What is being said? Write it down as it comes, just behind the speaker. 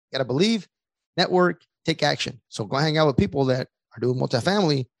Got to believe, network, take action. So go hang out with people that are doing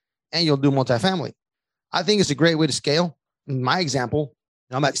multifamily and you'll do multifamily. I think it's a great way to scale. In my example,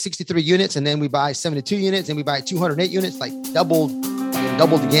 I'm at 63 units and then we buy 72 units and we buy 208 units, like doubled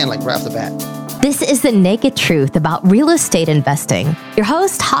again, like right off the bat. This is the naked truth about real estate investing. Your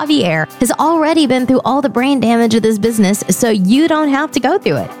host, Javier, has already been through all the brain damage of this business, so you don't have to go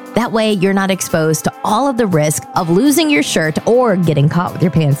through it. That way, you're not exposed to all of the risk of losing your shirt or getting caught with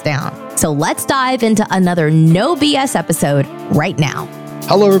your pants down. So let's dive into another no BS episode right now.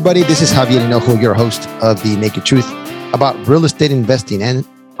 Hello, everybody. This is Javier Hinojo, your host of The Naked Truth about real estate investing. And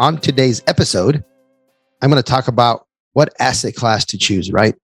on today's episode, I'm going to talk about what asset class to choose,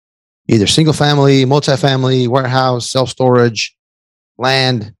 right? Either single family, multifamily, warehouse, self-storage,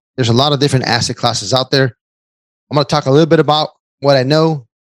 land. There's a lot of different asset classes out there. I'm going to talk a little bit about what I know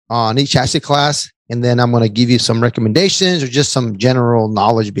on each asset class, and then I'm going to give you some recommendations or just some general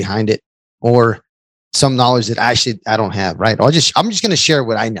knowledge behind it, or some knowledge that I don't have, right? I'm just going to share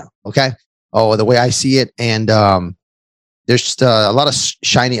what I know, okay? Oh, the way I see it, and there's just a lot of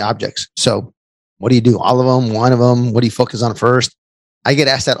shiny objects. So what do you do? All of them, one of them? What do you focus on first? I get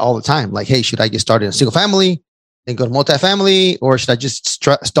asked that all the time. Like, hey, should I get started in single family and go to multifamily, or should I just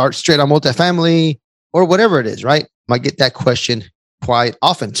start straight on multifamily, or whatever it is, right? I get that question quite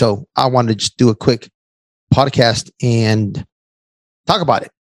often. So I wanted to just do a quick podcast and talk about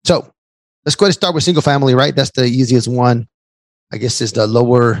it. So let's go ahead and start with single family, right? That's the easiest one. I guess is the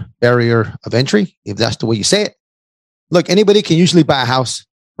lower barrier of entry, if that's the way you say it. Look, anybody can usually buy a house,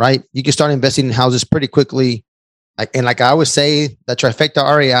 right? You can start investing in houses pretty quickly. And like I always say, the trifecta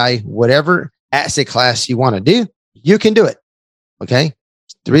REI, whatever asset class you want to do, you can do it. Okay.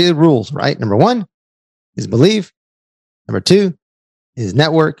 3 rules, right? Number 1 is believe. Number 2 is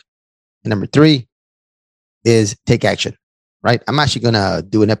network. And number 3 is take action, right? I'm actually going to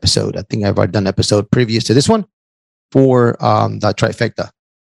do an episode. I think I've already done an episode previous to this one for the trifecta.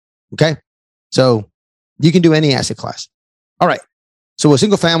 Okay. So you can do any asset class. All right. So with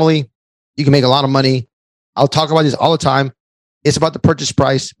single family, you can make a lot of money. I'll talk about this all the time. It's about the purchase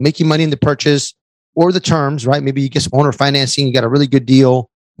price, making money in the purchase or the terms, right? Maybe you get some owner financing. You got a really good deal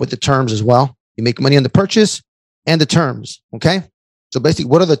with the terms as well. You make money on the purchase and the terms. Okay. So basically,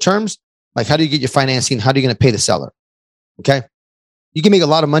 what are the terms? Like, how do you get your financing? How are you going to pay the seller? Okay. You can make a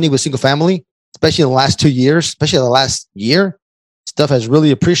lot of money with single family, especially in the last 2 years, especially the last year. Stuff has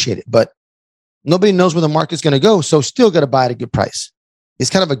really appreciated, but nobody knows where the market's going to go. So still got to buy at a good price. It's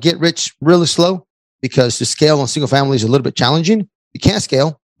kind of a get rich really slow, because to scale on single family is a little bit challenging. You can't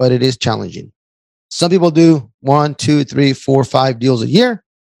scale, but it is challenging. Some people do 1, 2, 3, 4, 5 deals a year,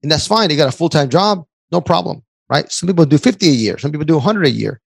 and that's fine. They got a full-time job, no problem, right? Some people do 50 a year. Some people do 100 a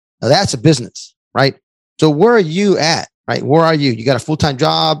year. Now that's a business, right? So where are you at, right? Where are you? You got a full-time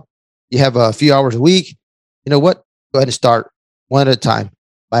job. You have a few hours a week. You know what? Go ahead and start one at a time.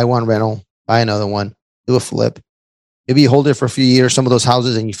 Buy one rental, buy another one, do a flip. Maybe you hold it for a few years, some of those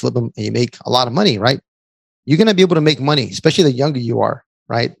houses, and you flip them and you make a lot of money, right? You're going to be able to make money, especially the younger you are,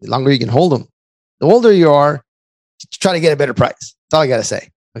 right? The longer you can hold them. The older you are, try to get a better price. That's all I got to say.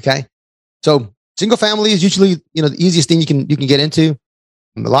 Okay. So single family is usually, the easiest thing you can get into.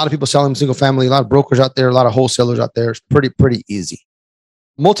 A lot of people selling single family, a lot of brokers out there, a lot of wholesalers out there. It's pretty easy.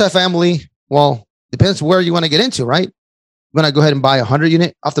 Multifamily, well, depends where you want to get into, right? You want to go ahead and buy a 100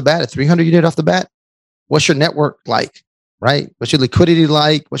 unit off the bat, a 300 unit off the bat. What's your network like, right? What's your liquidity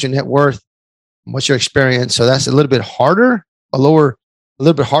like? What's your net worth? What's your experience? So that's a little bit harder, a little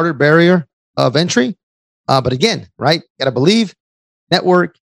bit harder barrier of entry. But again, right? Got to believe,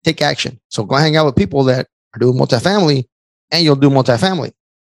 network, take action. So go hang out with people that are doing multifamily and you'll do multifamily.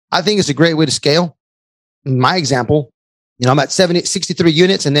 I think it's a great way to scale. In my example, I'm at 63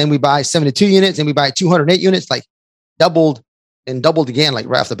 units and then we buy 72 units and we buy 208 units, like doubled again, like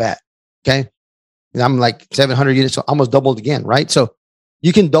right off the bat. Okay. And I'm like 700 units, so almost doubled again, right? So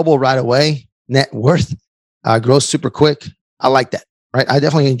you can double right away. Net worth grows super quick. I like that, right? I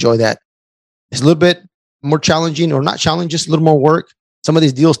definitely enjoy that. It's a little bit more challenging, or not challenging, just a little more work. Some of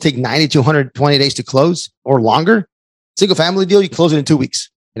these deals take 90 to 120 days to close or longer. Single family deal, you close it in 2 weeks,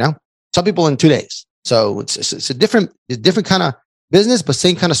 some people in 2 days. So it's a different kind of business, but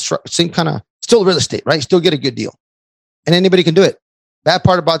same kind of still real estate, right? Still get a good deal, and anybody can do it. Bad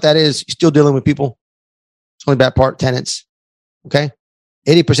part about that is you're still dealing with people. It's only bad part, tenants. Okay.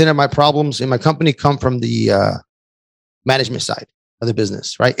 80% of my problems in my company come from the management side of the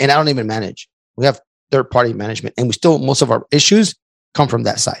business, right? And I don't even manage. We have third-party management, and most of our issues come from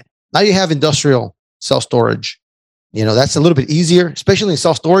that side. Now you have industrial self-storage. That's a little bit easier, especially in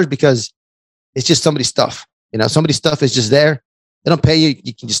self-storage, because it's just somebody's stuff. Somebody's stuff is just there. They don't pay you.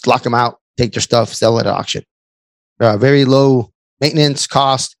 You can just lock them out, take their stuff, sell it at auction. Very low maintenance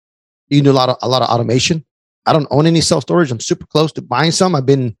cost. You can do a lot of automation. I don't own any self-storage. I'm super close to buying some. I've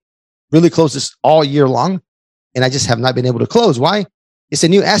been really close this all year long, and I just have not been able to close. Why? It's a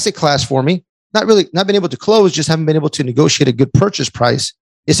new asset class for me. Not been able to close, just haven't been able to negotiate a good purchase price.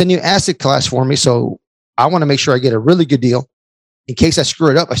 It's a new asset class for me. So I want to make sure I get a really good deal. In case I screw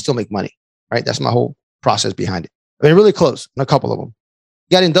it up, I still make money, right? That's my whole process behind it. I've been really close on a couple of them.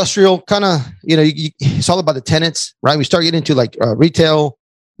 You got industrial, kind of, it's all about the tenants, right? We start getting into like retail,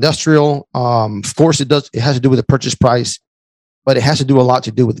 industrial. Of course, it has to do with the purchase price, but it has to do a lot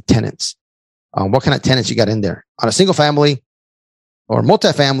to do with the tenants. What kind of tenants you got in there? On a single family or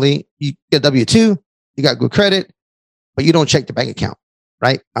multifamily, you get W-2, you got good credit, but you don't check the bank account,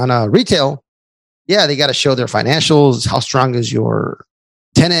 right? On a retail, yeah, they got to show their financials. How strong is your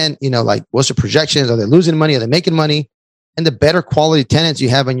tenant? Like what's the projections? Are they losing money? Are they making money? And the better quality tenants you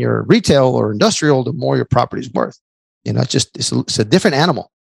have in your retail or industrial, the more your property is worth. It's a different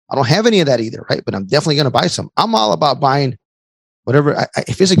animal. I don't have any of that either, right? But I'm definitely going to buy some. I'm all about buying whatever.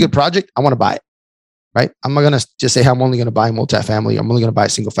 If it's a good project, I want to buy it, right? I'm not going to just say I'm only going to buy multifamily. I'm only going to buy a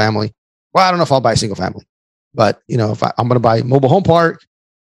single family. Well, I don't know if I'll buy a single family, but if I'm going to buy mobile home park,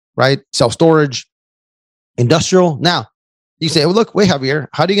 right? Self-storage, industrial. Now you say, well, look, wait, Javier,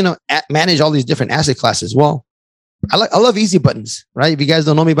 how are you going to manage all these different asset classes? Well, I love easy buttons, right? If you guys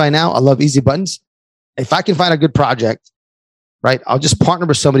don't know me by now, I love easy buttons. If I can find a good project, right, I'll just partner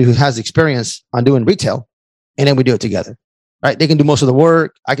with somebody who has experience on doing retail, and then we do it together, right? They can do most of the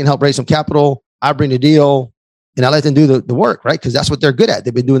work. I can help raise some capital. I bring the deal, and I let them do the work, right? Because that's what they're good at.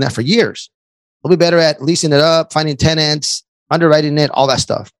 They've been doing that for years. They'll be better at leasing it up, finding tenants, underwriting it, all that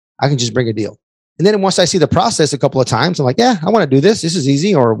stuff. I can just bring a deal. And then once I see the process a couple of times, I'm like, yeah, I want to do this. This is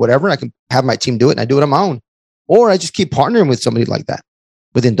easy or whatever. I can have my team do it, and I do it on my own. Or I just keep partnering with somebody like that,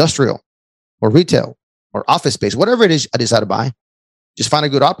 with industrial or retail or office space, whatever it is I decide to buy. Just find a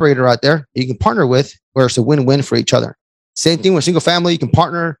good operator out there you can partner with where it's a win-win for each other. Same thing with single family, you can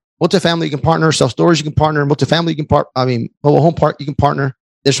partner. Multifamily, you can partner. Self-storage, you can partner. Multifamily, you can partner. Mobile home park, you can partner.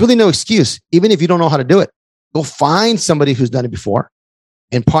 There's really no excuse, even if you don't know how to do it. Go find somebody who's done it before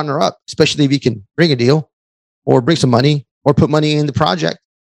and partner up, especially if you can bring a deal or bring some money or put money in the project.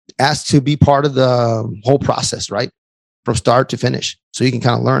 Ask to be part of the whole process, right? From start to finish. So you can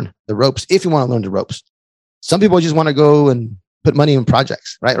kind of learn the ropes if you want to learn the ropes. Some people just want to go and put money in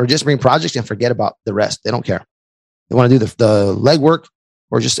projects, right? Or just bring projects and forget about the rest. They don't care. They want to do the legwork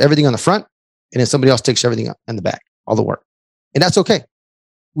or just everything on the front. And then somebody else takes everything in the back, all the work. And that's okay.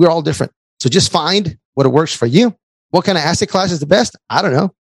 We're all different. So just find what works for you. What kind of asset class is the best? I don't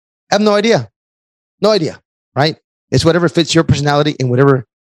know. I have no idea. No idea, right? It's whatever fits your personality and whatever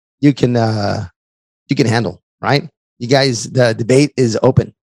you can handle, right? You guys, the debate is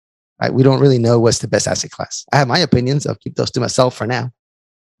open, right? We don't really know what's the best asset class. I have my opinions. I'll keep those to myself for now.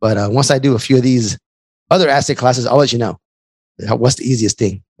 But once I do a few of these other asset classes, I'll let you know what's the easiest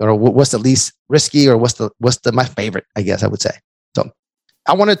thing or what's the least risky or what's my favorite, I guess I would say. So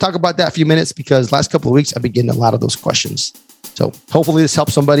I want to talk about that a few minutes because last couple of weeks, I've been getting a lot of those questions. So hopefully this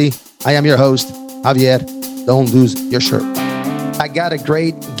helps somebody. I am your host, Javier. Don't lose your shirt. I got a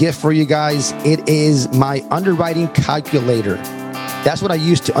great gift for you guys. It is my underwriting calculator. That's what I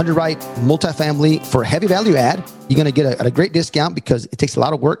use to underwrite multifamily for heavy value add. You're going to get a great discount because it takes a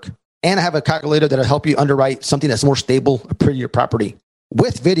lot of work. And I have a calculator that'll help you underwrite something that's more stable, a prettier property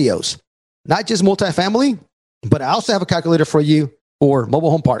with videos, not just multifamily, but I also have a calculator for you for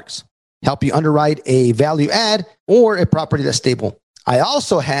mobile home parks, help you underwrite a value add or a property that's stable. I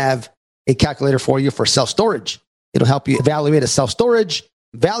also have a calculator for you for self-storage. It'll help you evaluate a self-storage,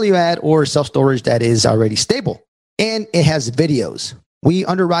 value add, or self-storage that is already stable. And it has videos. We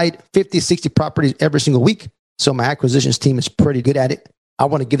underwrite 50, 60 properties every single week. So my acquisitions team is pretty good at it. I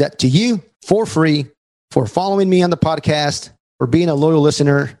want to give that to you for free for following me on the podcast, for being a loyal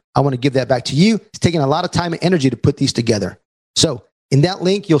listener. I want to give that back to you. It's taking a lot of time and energy to put these together. So in that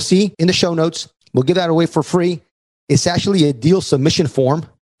link, you'll see in the show notes, we'll give that away for free. It's actually a deal submission form.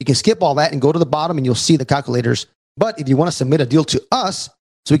 You can skip all that and go to the bottom and you'll see the calculators. But if you want to submit a deal to us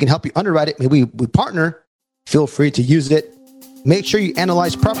so we can help you underwrite it, maybe we partner, feel free to use it. Make sure you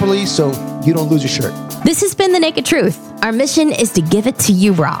analyze properly so you don't lose your shirt. This has been The Naked Truth. Our mission is to give it to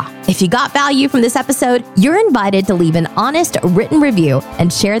you raw. If you got value from this episode, you're invited to leave an honest written review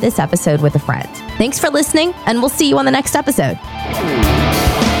and share this episode with a friend. Thanks for listening, and we'll see you on the next episode.